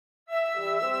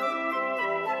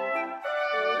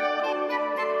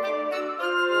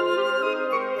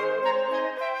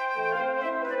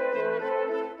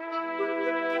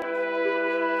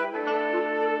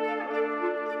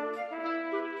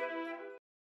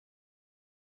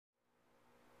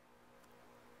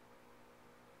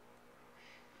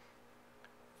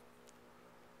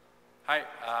Hi,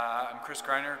 I'm Chris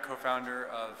Greiner, co-founder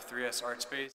of 3S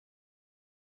Artspace.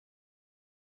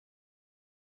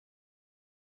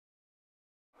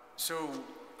 So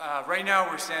right now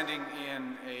we're standing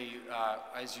in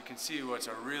as you can see, what's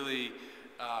a really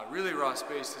raw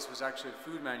space. This was actually a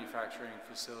food manufacturing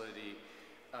facility,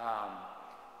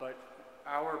 but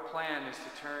our plan is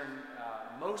to turn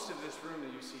most of this room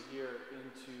that you see here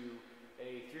into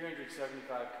a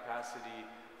 375 capacity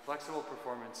flexible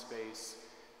performance space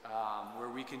where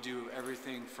we can do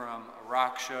everything from a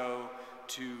rock show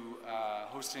to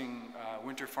hosting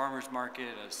winter farmers market,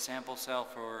 a sample sale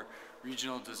for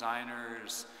regional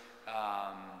designers.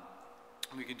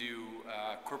 We can do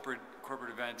corporate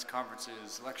events,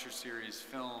 conferences, lecture series,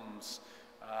 films,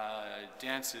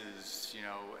 dances. You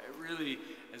know, really,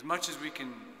 as much as we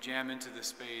can jam into the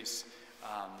space,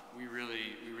 we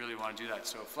really want to do that.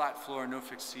 So flat floor, no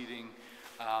fixed seating.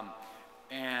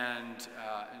 And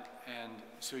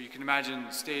so you can imagine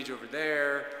the stage over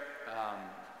there,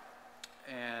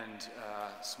 and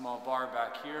a small bar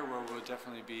back here where we'll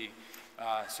definitely be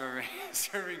serving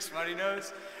Smutty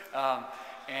Nose.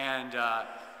 And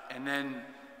then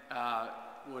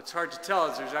what's hard to tell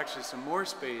is there's actually some more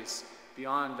space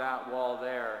beyond that wall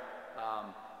there,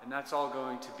 and that's all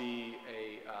going to be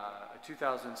a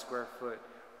 2,000 square foot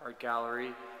art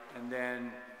gallery. And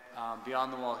then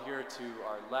beyond the wall here to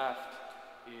our left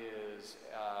is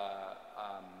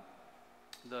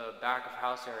the back of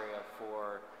house area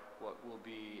for what will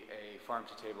be a farm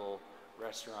to table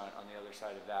restaurant on the other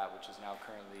side of that, which is now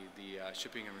currently the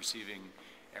shipping and receiving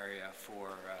area for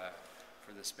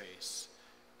the space.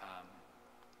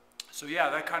 So yeah,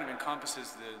 that kind of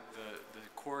encompasses the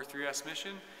core 3S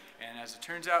mission. And as it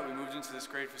turns out, we moved into this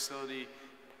great facility,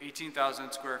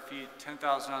 18,000 square feet,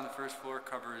 10,000 on the first floor,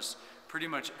 covers pretty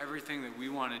much everything that we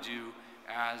want to do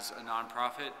as a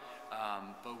nonprofit,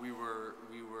 but we were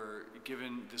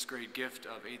given this great gift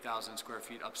of 8,000 square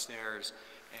feet upstairs,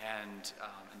 and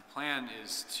the plan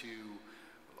is to,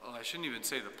 well, I shouldn't even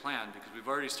say the plan because we've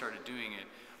already started doing it.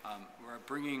 We're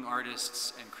bringing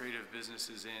artists and creative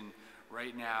businesses in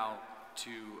right now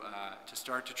to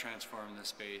start to transform the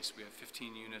space. We have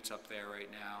 15 units up there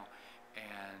right now,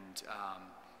 and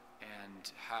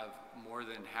have more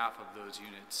than half of those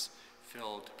units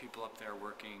filled, people up there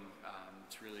working.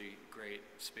 It's really great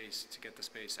space to get the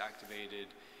space activated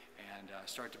and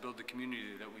start to build the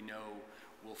community that we know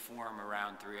will form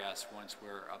around 3S once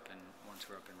we're up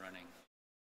and running.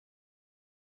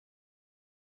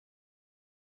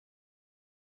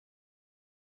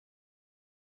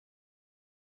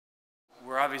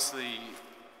 We're obviously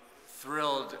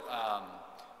thrilled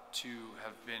to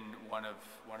have been one of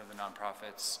the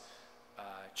nonprofits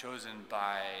chosen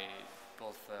by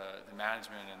both the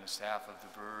management and the staff of the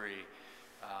brewery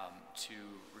to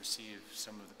receive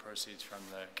some of the proceeds from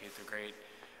the Kate the Great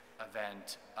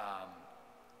event,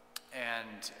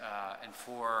 and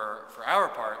for our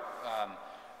part,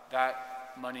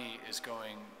 that money is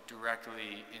going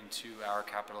directly into our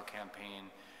capital campaign,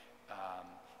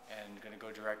 and going to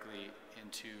go directly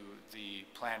into the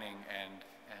planning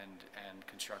and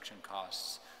construction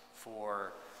costs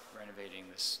for renovating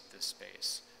this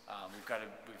space. We've got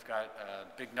a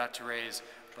big nut to raise,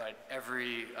 but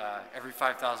every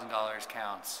 $5,000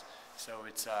 counts. So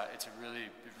it's a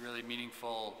really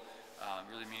meaningful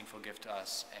gift to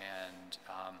us, and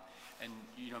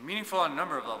you know, meaningful on a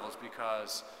number of levels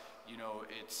because you know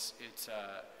it's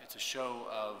a show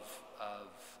of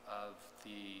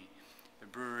the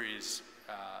brewery's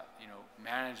you know,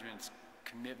 management's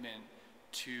commitment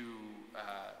to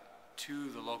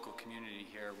the local community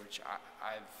here, which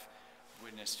I've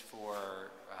witnessed for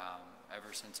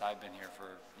ever since I've been here for,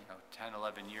 you know, 10,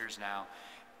 11 years now.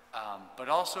 But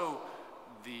also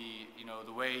the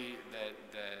way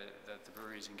that the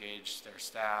brewery's engaged their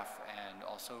staff, and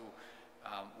also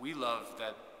we love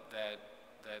that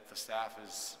the staff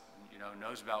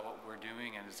knows about what we're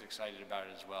doing and is excited about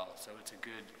it as well. So it's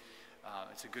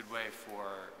a good way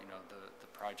for, you know, the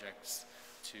projects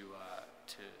to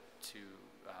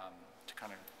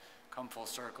kind of come full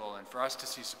circle, and for us to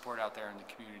see support out there in the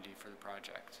community for the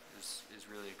project is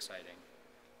really exciting.